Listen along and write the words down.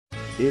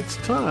It's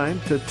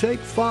time to take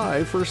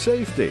 5 for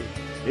safety.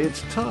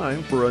 It's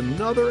time for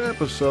another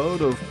episode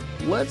of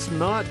Let's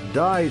Not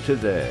Die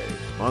Today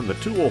on the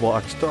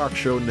Toolbox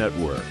TalkShow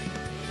Network.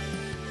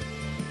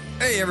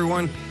 Hey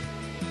everyone,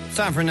 it's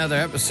time for another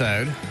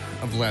episode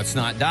of Let's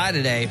Not Die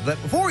Today.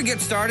 But before we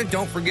get started,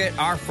 don't forget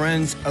our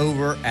friends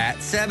over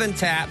at 7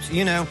 Taps.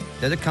 You know,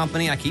 they're the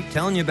company I keep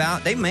telling you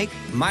about. They make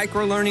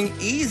micro-learning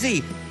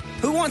easy.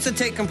 Who wants to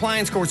take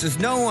compliance courses?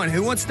 No one.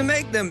 Who wants to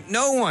make them?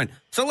 No one.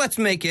 So let's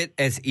make it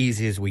as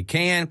easy as we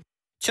can.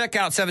 Check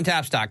out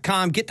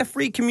 7taps.com. Get the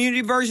free community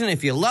version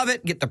if you love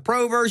it. Get the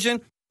pro version.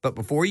 But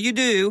before you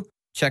do,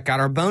 check out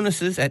our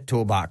bonuses at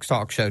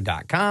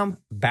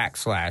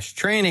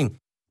toolboxtalkshow.com/training.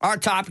 Our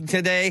topic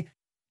today,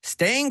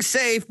 staying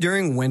safe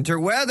during winter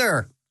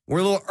weather.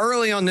 We're a little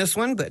early on this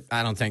one, but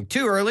I don't think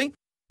too early.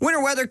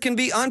 Winter weather can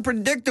be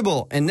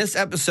unpredictable. In this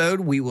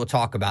episode, we will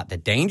talk about the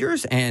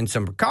dangers and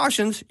some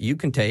precautions you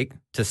can take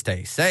to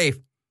stay safe.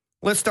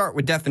 Let's start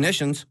with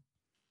definitions.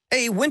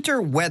 A winter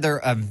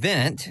weather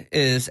event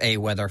is a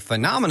weather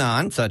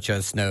phenomenon such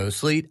as snow,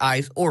 sleet,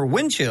 ice, or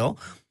wind chill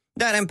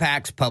that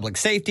impacts public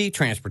safety,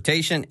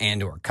 transportation,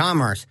 and/or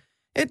commerce.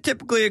 It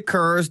typically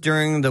occurs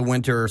during the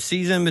winter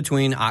season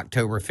between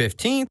October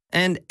 15th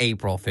and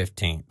April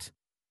 15th.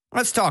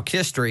 Let's talk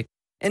history.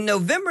 In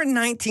November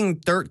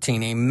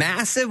 1913, a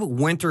massive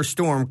winter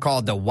storm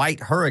called the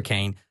White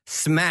Hurricane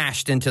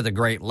smashed into the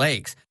Great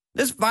Lakes.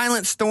 This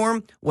violent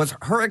storm was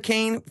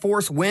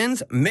hurricane-force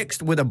winds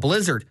mixed with a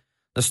blizzard.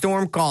 The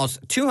storm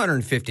caused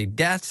 250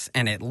 deaths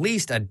and at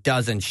least a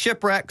dozen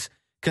shipwrecks.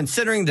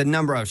 Considering the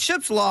number of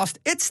ships lost,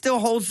 it still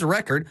holds the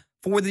record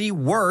for the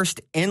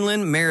worst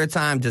inland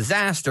maritime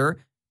disaster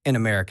in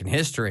American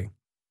history.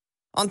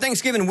 On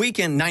Thanksgiving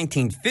weekend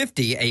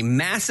 1950, a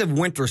massive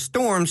winter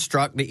storm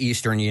struck the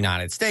eastern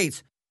United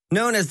States.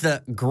 Known as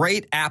the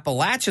Great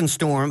Appalachian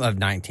Storm of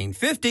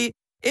 1950,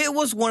 it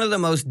was one of the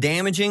most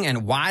damaging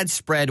and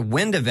widespread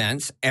wind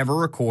events ever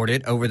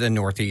recorded over the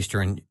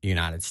northeastern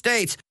United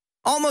States.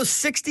 Almost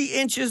 60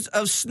 inches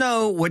of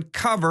snow would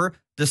cover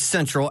the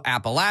central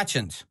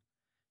Appalachians.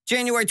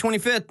 January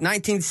 25th,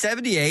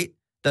 1978,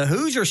 the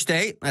Hoosier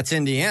State, that's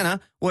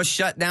Indiana, was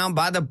shut down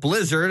by the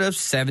blizzard of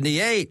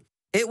 78.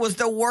 It was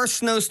the worst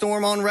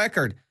snowstorm on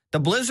record. The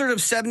blizzard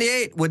of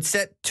 78 would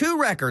set 2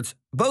 records,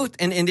 both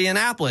in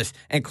Indianapolis,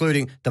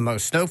 including the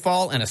most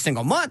snowfall in a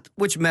single month,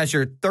 which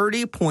measured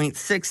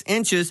 30.6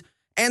 inches,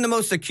 and the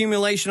most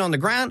accumulation on the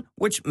ground,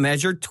 which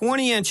measured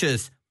 20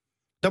 inches.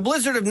 The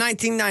blizzard of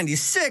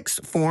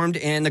 1996 formed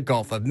in the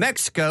Gulf of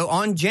Mexico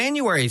on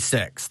January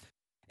 6th.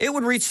 It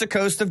would reach the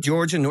coast of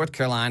Georgia, North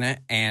Carolina,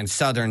 and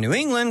southern New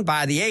England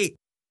by the 8th.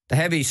 The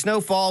heavy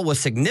snowfall was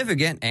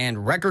significant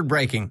and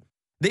record-breaking.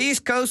 The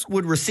East Coast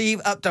would receive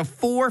up to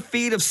 4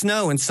 feet of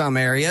snow in some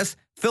areas.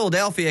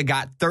 Philadelphia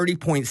got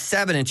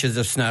 30.7 inches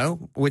of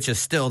snow, which is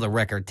still the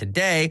record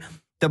today.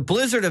 The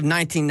blizzard of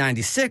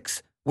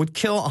 1996 would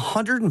kill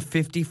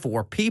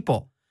 154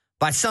 people.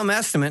 By some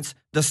estimates,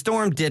 the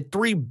storm did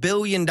 $3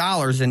 billion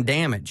in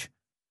damage.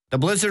 The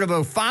blizzard of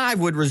 2005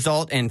 would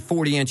result in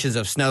 40 inches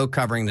of snow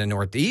covering the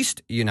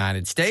northeast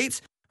United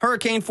States.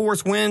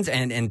 Hurricane-force winds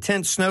and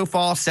intense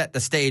snowfall set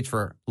the stage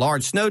for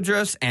large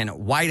snowdrifts and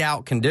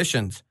whiteout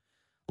conditions.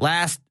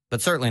 Last,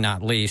 but certainly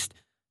not least,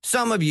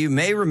 some of you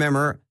may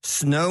remember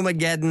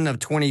Snowmageddon of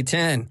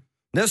 2010.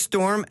 This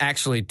storm,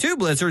 actually 2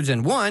 blizzards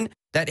in one,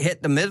 that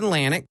hit the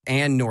Mid-Atlantic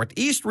and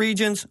Northeast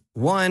regions,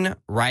 one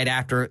right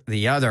after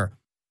the other.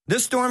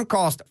 This storm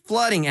caused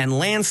flooding and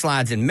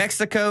landslides in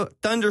Mexico,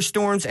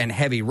 thunderstorms and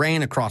heavy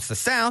rain across the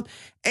South,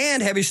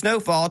 and heavy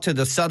snowfall to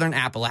the southern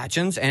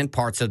Appalachians and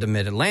parts of the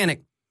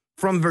Mid-Atlantic.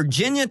 From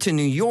Virginia to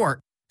New York,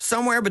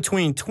 somewhere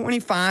between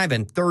 25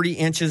 and 30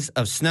 inches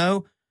of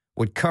snow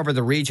would cover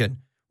the region.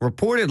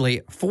 Reportedly,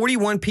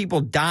 41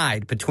 people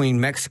died between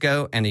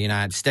Mexico and the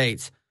United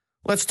States.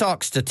 Let's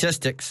talk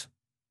statistics.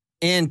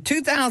 In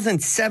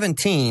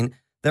 2017,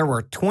 there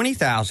were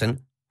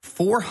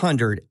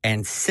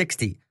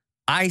 20,460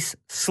 ice,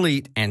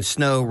 sleet, and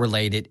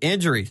snow-related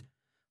injuries.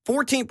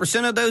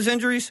 14% of those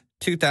injuries,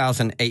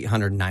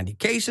 2,890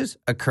 cases,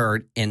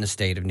 occurred in the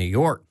state of New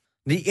York.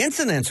 The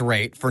incidence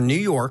rate for New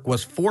York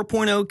was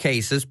 4.0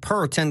 cases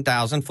per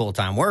 10,000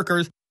 full-time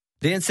workers.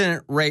 The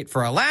incident rate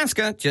for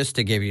Alaska, just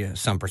to give you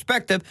some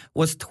perspective,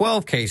 was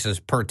 12 cases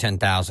per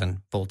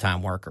 10,000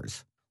 full-time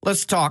workers.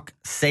 Let's talk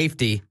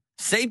safety.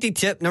 Safety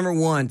tip number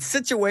 1,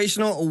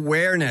 situational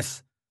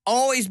awareness.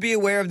 Always be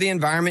aware of the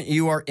environment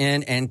you are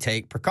in and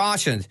take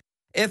precautions.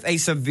 If a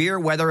severe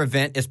weather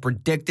event is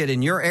predicted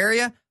in your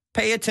area,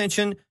 pay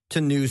attention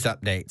to news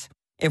updates.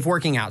 If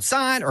working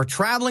outside or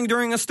traveling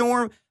during a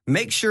storm,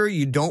 make sure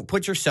you don't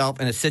put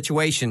yourself in a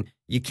situation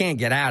you can't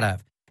get out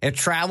of. If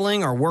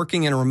traveling or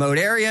working in a remote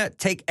area,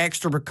 take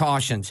extra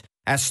precautions,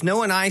 as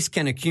snow and ice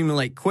can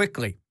accumulate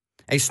quickly.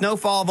 A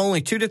snowfall of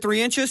only 2 to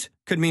 3 inches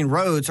could mean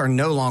roads are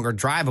no longer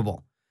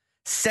drivable.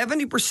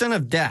 70%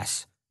 of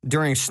deaths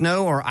during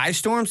snow or ice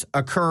storms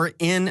occur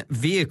in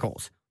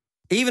vehicles.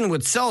 Even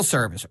with cell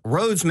service,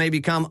 roads may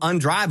become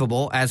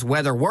undrivable as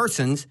weather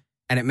worsens,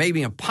 and it may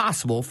be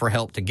impossible for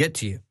help to get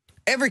to you.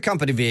 Every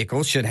company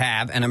vehicle should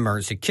have an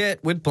emergency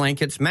kit with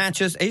blankets,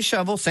 matches, a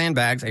shovel,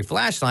 sandbags, a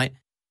flashlight,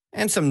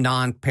 and some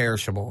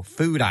non-perishable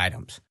food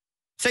items.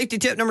 Safety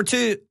tip number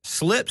 2,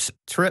 slips,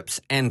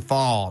 trips, and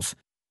falls.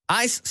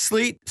 Ice,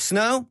 sleet,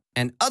 snow,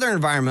 and other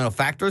environmental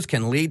factors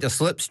can lead to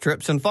slips,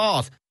 trips, and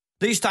falls.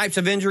 These types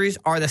of injuries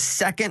are the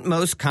second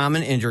most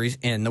common injuries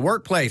in the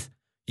workplace.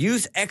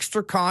 Use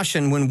extra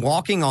caution when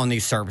walking on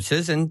these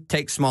surfaces and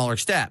take smaller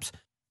steps.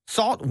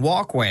 Salt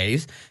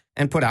walkways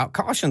and put out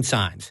caution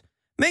signs.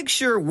 Make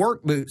sure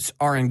work boots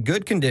are in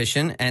good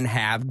condition and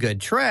have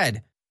good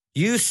tread.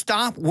 Use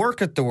stop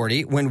work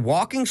authority when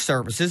walking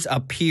surfaces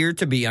appear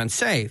to be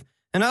unsafe.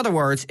 In other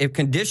words, if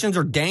conditions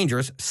are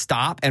dangerous,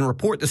 stop and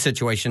report the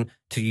situation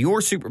to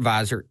your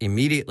supervisor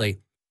immediately.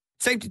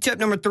 Safety tip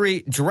number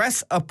 3,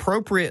 dress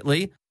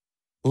appropriately.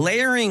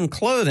 Layering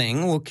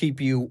clothing will keep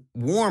you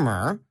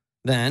warmer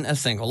than a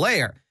single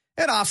layer.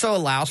 It also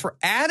allows for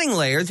adding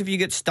layers if you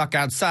get stuck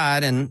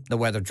outside and the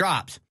weather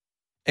drops.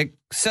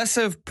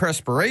 Excessive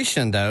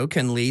perspiration, though,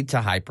 can lead to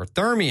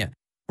hyperthermia.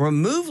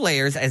 Remove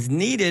layers as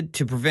needed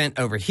to prevent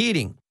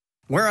overheating.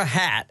 Wear a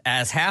hat,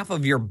 as half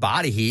of your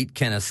body heat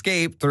can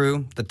escape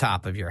through the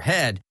top of your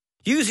head.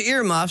 Use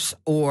earmuffs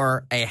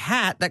or a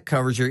hat that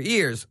covers your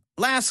ears.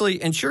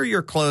 Lastly, ensure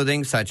your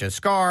clothing, such as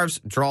scarves,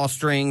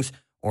 drawstrings,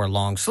 or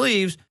long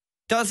sleeves,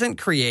 doesn't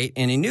create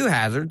any new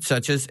hazards,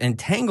 such as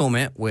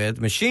entanglement with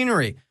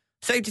machinery.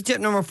 Safety tip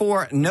number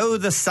 4, know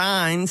the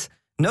signs.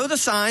 Know the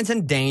signs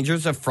and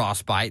dangers of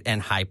frostbite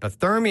and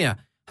hypothermia.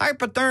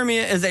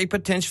 Hypothermia is a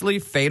potentially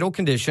fatal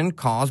condition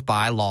caused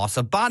by loss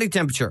of body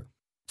temperature.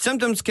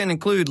 Symptoms can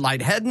include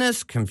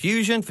lightheadedness,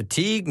 confusion,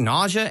 fatigue,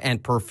 nausea,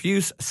 and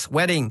profuse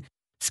sweating.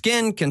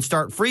 Skin can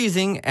start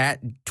freezing at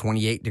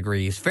 28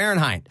 degrees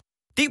Fahrenheit.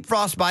 Deep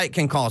frostbite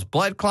can cause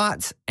blood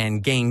clots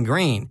and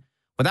gangrene.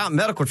 Without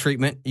medical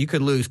treatment, you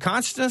could lose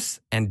consciousness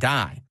and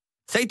die.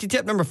 Safety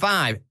tip number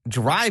 5,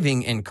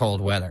 driving in cold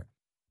weather.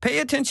 Pay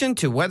attention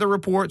to weather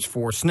reports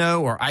for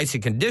snow or icy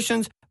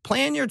conditions.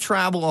 Plan your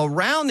travel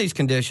around these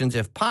conditions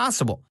if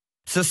possible.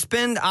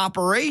 Suspend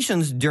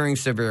operations during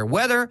severe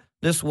weather.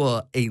 This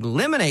will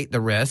eliminate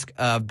the risk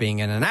of being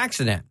in an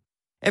accident.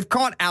 If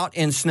caught out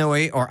in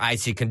snowy or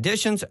icy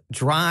conditions,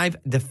 drive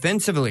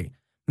defensively.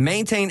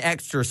 Maintain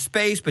extra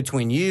space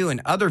between you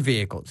and other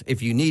vehicles.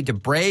 If you need to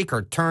brake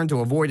or turn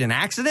to avoid an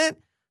accident,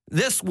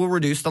 this will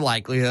reduce the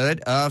likelihood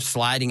of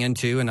sliding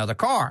into another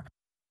car.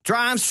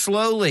 Drive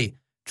slowly.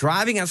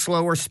 Driving at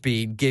slower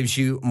speed gives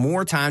you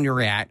more time to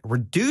react,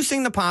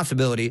 reducing the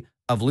possibility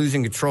of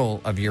losing control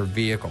of your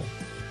vehicle.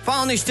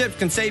 Following these tips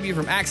can save you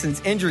from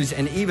accidents, injuries,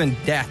 and even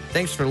death.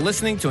 Thanks for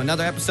listening to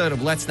another episode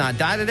of Let's Not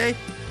Die Today.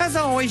 As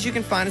always, you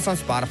can find us on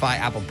Spotify,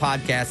 Apple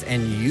Podcasts,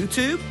 and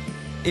YouTube.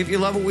 If you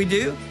love what we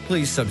do,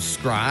 please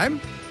subscribe.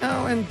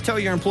 Oh, and tell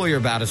your employer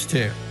about us,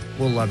 too.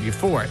 We'll love you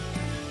for it.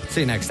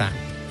 See you next time.